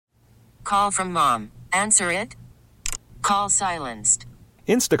Call from mom. Answer it. Call silenced.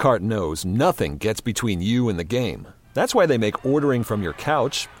 Instacart knows nothing gets between you and the game. That's why they make ordering from your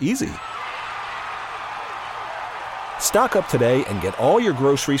couch easy. Stock up today and get all your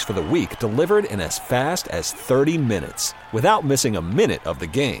groceries for the week delivered in as fast as 30 minutes without missing a minute of the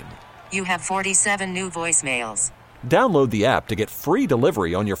game. You have 47 new voicemails. Download the app to get free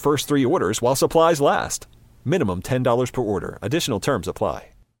delivery on your first 3 orders while supplies last. Minimum $10 per order. Additional terms apply.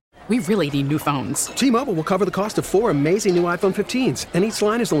 We really need new phones. T-Mobile will cover the cost of 4 amazing new iPhone 15s, and each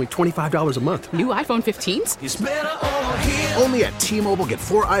line is only $25 a month. New iPhone 15s? It's better over here. Only at T-Mobile, get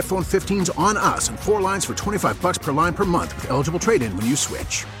 4 iPhone 15s on us and 4 lines for $25 per line per month with eligible trade-in when you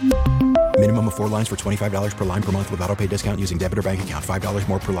switch. Minimum of 4 lines for $25 per line per month with autopay discount using debit or bank account. $5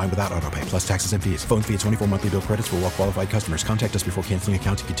 more per line without autopay, plus taxes and fees. Phone fee at 24 monthly bill credits for well-qualified customers. Contact us before canceling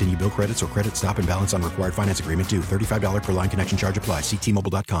account to continue bill credits or credit stop and balance on required finance agreement due. $35 per line connection charge applies. See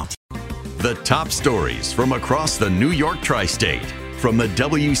T-Mobile.com. The top stories from across the New York tri-state from the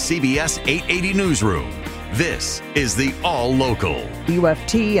WCBS 880 newsroom. This is the All Local.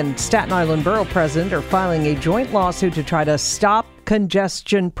 UFT and Staten Island borough president are filing a joint lawsuit to try to stop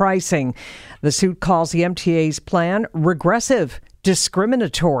congestion pricing. The suit calls the MTA's plan regressive,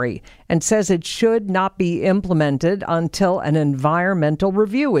 discriminatory, and says it should not be implemented until an environmental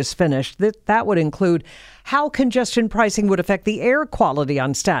review is finished. That would include how congestion pricing would affect the air quality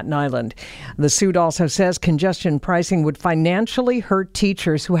on Staten Island. The suit also says congestion pricing would financially hurt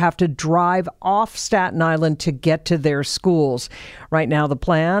teachers who have to drive off Staten Island to get to their schools. Right now, the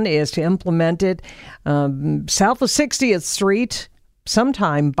plan is to implement it south of 60th Street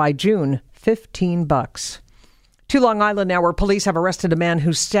sometime by June. $15. To Long Island now, where police have arrested a man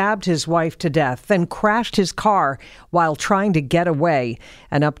who stabbed his wife to death, then crashed his car while trying to get away.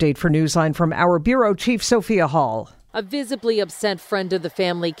 An update for Newsline from our bureau chief, Sophia Hall. A visibly upset friend of the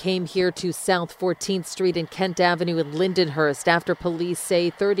family came here to South 14th Street and Kent Avenue in Lindenhurst after police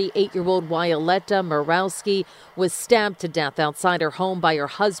say 38-year-old Violetta Morawski was stabbed to death outside her home by her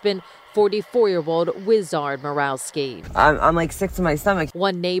husband, 44-year-old Wizard Morawski. I'm like sick to my stomach.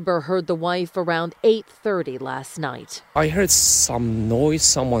 One neighbor heard the wife around 8:30 last night. I heard some noise,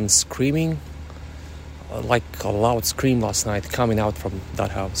 someone screaming, like a loud scream last night coming out from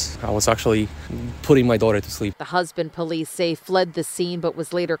that house. I was actually putting my daughter to sleep. The husband, police say, fled the scene but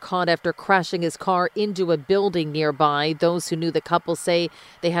was later caught after crashing his car into a building nearby. Those who knew the couple say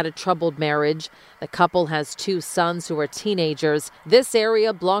they had a troubled marriage. The couple has 2 sons who are teenagers. This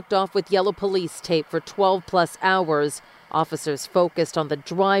area blocked off with yellow police tape for 12 plus hours. Officers focused on the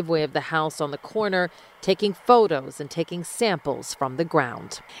driveway of the house on the corner, taking photos and taking samples from the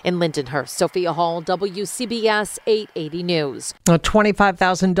ground. In Lindenhurst, Sophia Hall, WCBS 880 News. A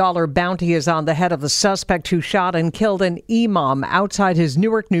 $25,000 bounty is on the head of the suspect who shot and killed an imam outside his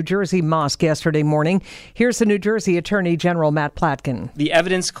Newark, New Jersey mosque yesterday morning. Here's the New Jersey Attorney General Matt Platkin. The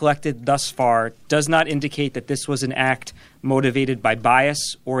evidence collected thus far does not indicate that this was an act motivated by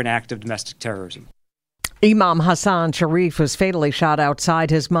bias or an act of domestic terrorism. Imam Hassan Sharif was fatally shot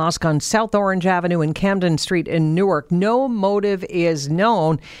outside his mosque on South Orange Avenue and Camden Street in Newark. No motive is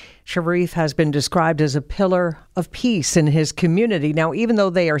known. Sharif has been described as a pillar of peace in his community. Now, even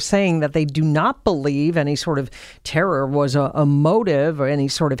though they are saying that they do not believe any sort of terror was a motive or any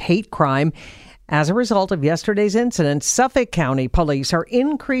sort of hate crime, as a result of yesterday's incident, Suffolk County police are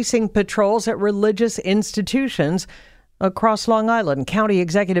increasing patrols at religious institutions across Long Island. County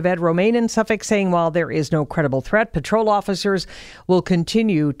Executive Ed Romaine in Suffolk saying while there is no credible threat, patrol officers will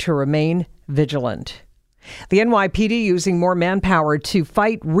continue to remain vigilant. The NYPD using more manpower to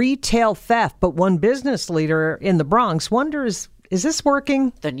fight retail theft, but one business leader in the Bronx wonders, is this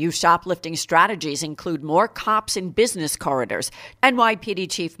working? The new shoplifting strategies include more cops in business corridors. NYPD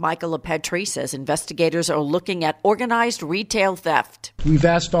Chief Michael LePetri says investigators are looking at organized retail theft. We've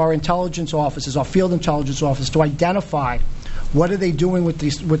asked our intelligence officers, our field intelligence officers, to identify what are they doing with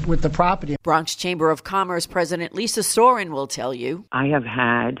the property. Bronx Chamber of Commerce President Lisa Sorin will tell you. I have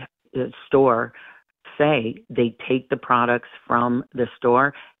had the store say they take the products from the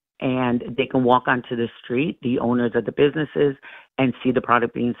store and they can walk onto the street, the owners of the businesses, and see the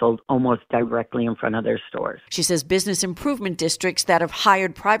product being sold almost directly in front of their stores. She says business improvement districts that have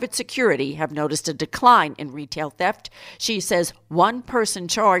hired private security have noticed a decline in retail theft. She says one person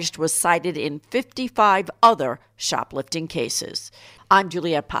charged was cited in 55 other shoplifting cases. I'm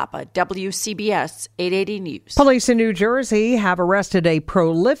Juliette Papa, WCBS 880 News. Police in New Jersey have arrested a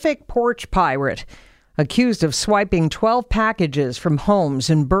prolific porch pirate. accused of swiping 12 packages from homes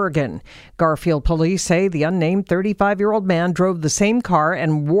in Bergen. Garfield police say the unnamed 35-year-old man drove the same car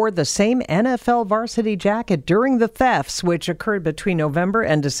and wore the same NFL varsity jacket during the thefts, which occurred between November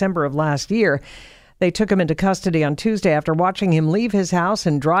and December of last year. They took him into custody on Tuesday after watching him leave his house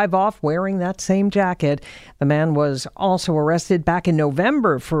and drive off wearing that same jacket. The man was also arrested back in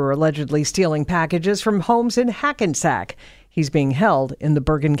November for allegedly stealing packages from homes in Hackensack. He's being held in the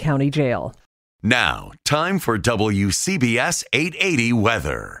Bergen County Jail. Now, time for WCBS 880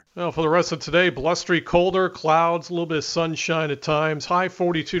 weather. Well, for the rest of today, blustery, colder, clouds, a little bit of sunshine at times, high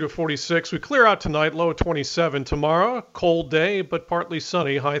 42 to 46. We clear out tonight, low 27. Tomorrow, cold day, but partly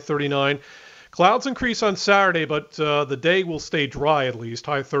sunny, high 39. Clouds increase on Saturday, but the day will stay dry at least,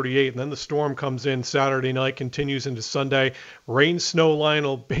 high 38. And then the storm comes in Saturday night, continues into Sunday. Rain snow line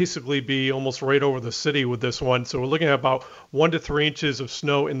will basically be almost right over the city with this one. So we're looking at about 1 to 3 inches of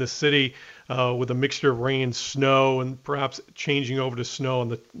snow in the city with a mixture of rain, snow, and perhaps changing over to snow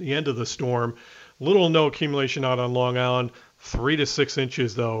on the end of the storm. Little or no accumulation out on Long Island. 3 to 6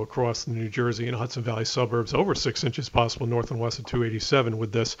 inches, though, across the New Jersey and Hudson Valley suburbs. Over 6 inches possible north and west of 287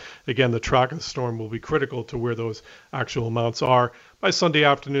 with this. Again, the track of the storm will be critical to where those actual amounts are. By Sunday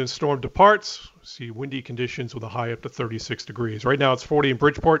afternoon, storm departs. See windy conditions with a high up to 36 degrees. Right now, it's 40 in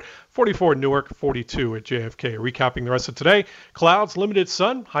Bridgeport, 44 in Newark, 42 at JFK. Recapping the rest of today, clouds, limited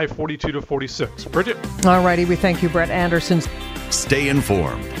sun, high 42 to 46. Bridget? All righty, we thank you, Brett Anderson. Stay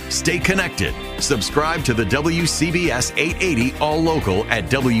informed. Stay connected. Subscribe to the WCBS 880 All Local at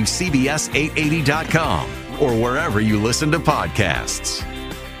WCBS880.com or wherever you listen to podcasts.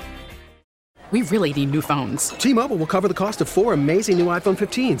 We really need new phones. T-Mobile will cover the cost of 4 amazing new iPhone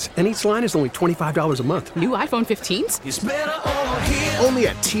 15s, and each line is only $25 a month. New iPhone 15s? It's better over here. Only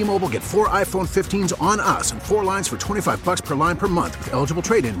at T-Mobile, get 4 iPhone 15s on us and 4 lines for $25 per line per month with eligible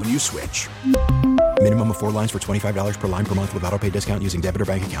trade-in when you switch. Minimum of 4 lines for $25 per line per month with autopay discount using debit or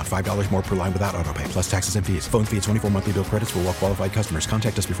bank account. $5 more per line without autopay, plus taxes and fees. Phone fee at 24 monthly bill credits for well-qualified customers.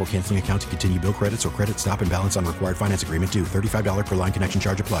 Contact us before canceling account to continue bill credits or credit stop and balance on required finance agreement due. $35 per line connection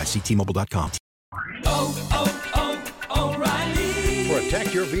charge applies. See T-Mobile.com. O'Reilly.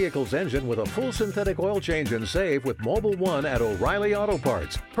 Protect your vehicle's engine with a full synthetic oil change and save with Mobile One at O'Reilly Auto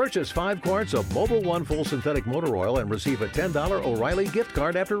Parts. Purchase 5 quarts of Mobile One full synthetic motor oil and receive a $10 O'Reilly gift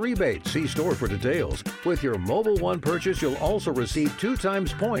card after rebate. See store for details. With your Mobile One purchase, you'll also receive 2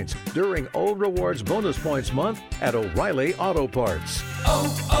 times points during O Rewards Bonus Points Month at O'Reilly Auto Parts.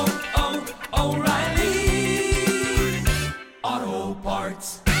 O'Reilly Auto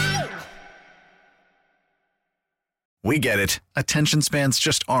Parts. We get it. Attention spans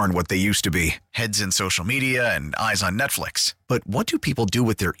just aren't what they used to be. Heads in social media and eyes on Netflix. But what do people do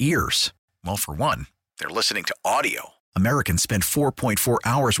with their ears? Well, for one, they're listening to audio. Americans spend 4.4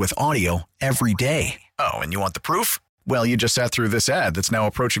 hours with audio every day. Oh, and you want the proof? Well, you just sat through this ad that's now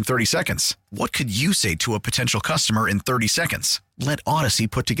approaching 30 seconds. What could you say to a potential customer in 30 seconds? Let Odyssey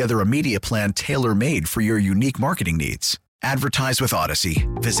put together a media plan tailor-made for your unique marketing needs. Advertise with Odyssey.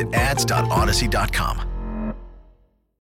 Visit ads.odyssey.com.